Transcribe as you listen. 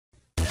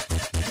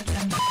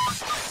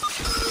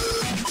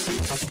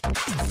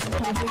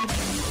Hey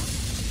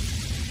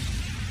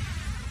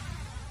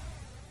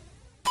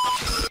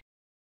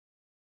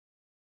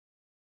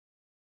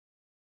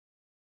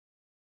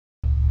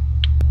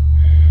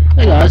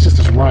guys, this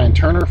is Ryan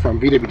Turner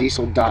from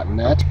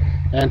VWDiesel.net,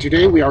 and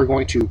today we are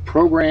going to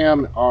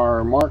program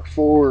our Mark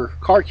IV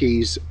car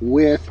keys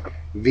with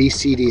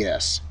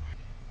VCDS.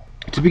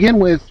 To begin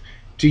with,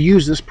 to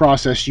use this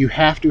process, you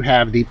have to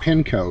have the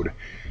PIN code.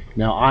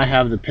 Now I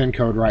have the PIN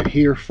code right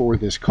here for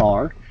this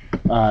car,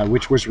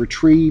 which was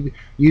retrieved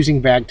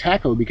using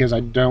Vag-Tacho because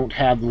I don't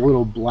have the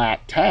little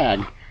black tag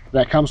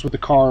that comes with the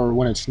car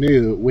when it's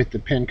new with the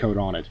PIN code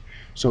on it.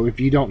 So if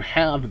you don't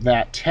have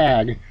that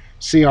tag,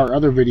 see our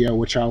other video,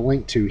 which I'll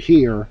link to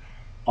here,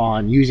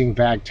 on using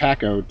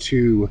Vag-Tacho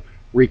to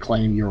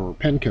reclaim your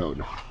PIN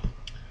code.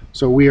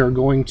 So we are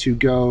going to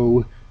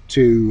go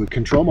to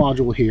Control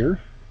Module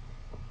here.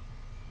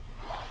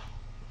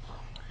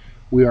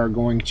 We are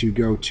going to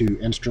go to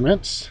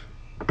Instruments.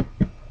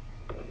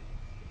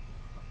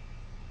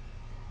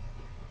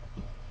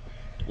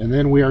 And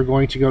then we are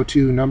going to go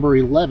to number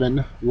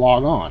 11,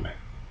 Log On.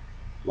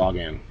 Log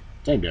in.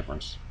 Same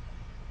difference.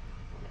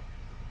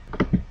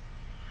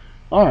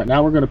 Alright,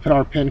 now we're going to put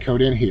our PIN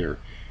code in here.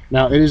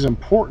 Now it is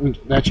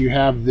important that you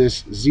have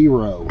this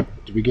 0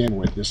 to begin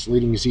with, this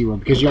leading 0,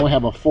 because you only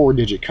have a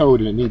 4-digit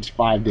code and it needs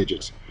 5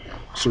 digits.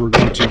 So we're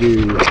going to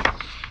do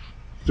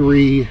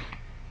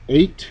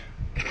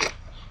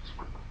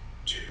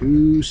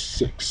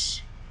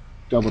 3826.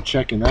 Double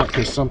checking that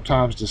because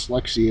sometimes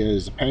dyslexia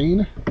is a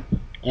pain.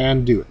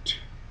 And do it.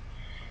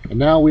 And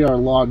now we are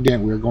logged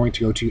in. We're going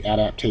to go to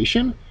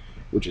Adaptation,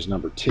 which is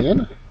number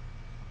 10.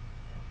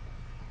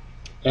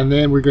 And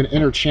then we're going to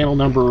enter channel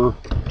number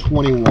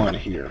 21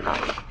 here.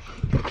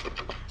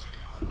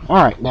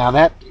 Alright, now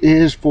that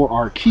is for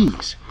our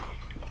keys.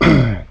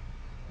 And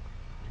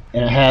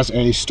it has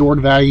a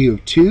stored value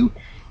of 2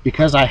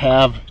 because I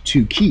have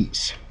 2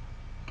 keys.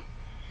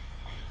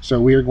 So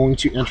we are going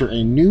to enter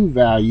a new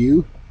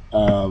value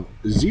of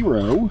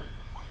 0.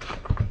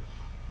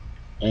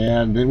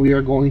 And then we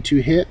are going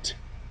to hit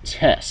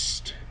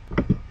Test.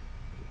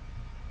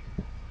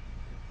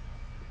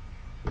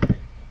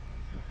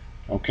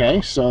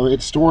 Okay, so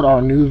it stored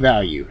our new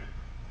value.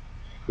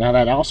 Now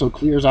that also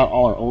clears out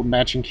all our old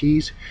matching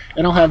keys,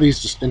 and I'll have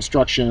these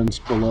instructions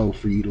below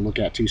for you to look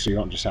at too, so you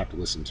don't just have to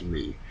listen to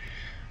me.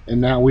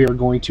 And now we are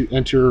going to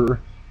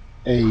enter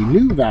a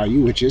new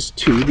value, which is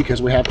 2,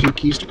 because we have 2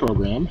 keys to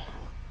program.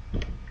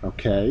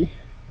 Okay,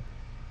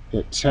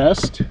 hit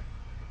Test,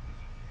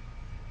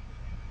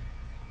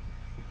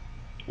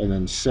 and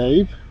then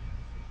Save.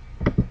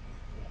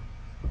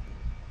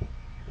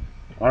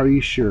 Are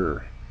you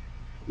sure?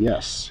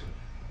 Yes.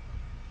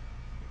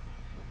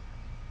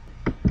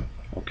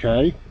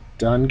 Okay,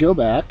 done. Go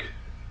back.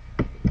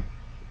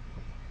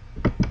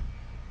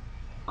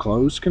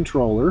 Close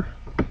controller.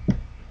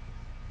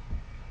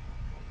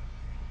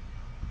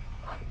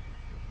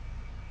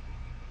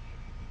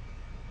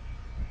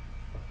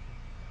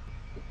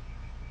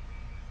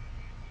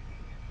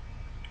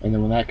 And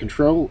then when that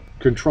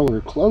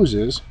controller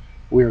closes,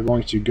 we are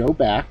going to go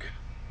back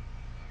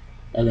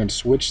and then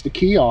switch the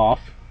key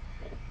off,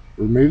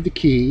 remove the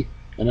key,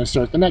 and then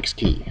start the next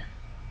key.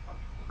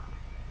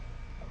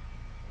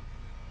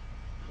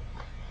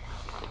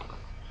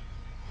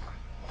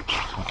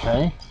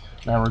 Okay,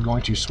 now we're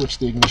going to switch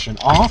the ignition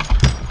off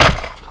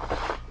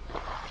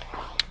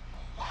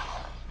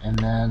and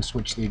then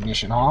switch the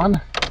ignition on.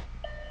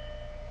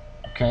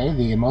 Okay,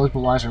 the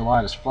immobilizer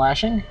light is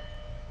flashing.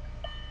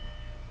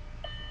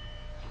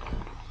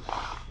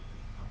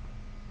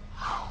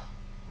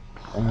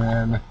 And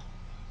then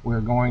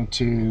we're going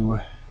to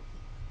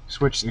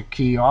switch the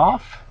key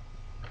off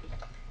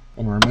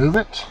and remove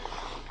it,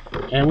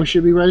 and we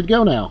should be ready to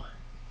go now.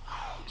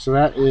 So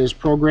that is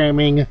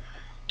programming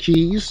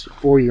keys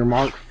for your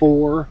Mark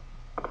IV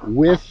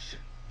with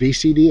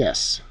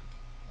VCDS.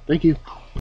 Thank you.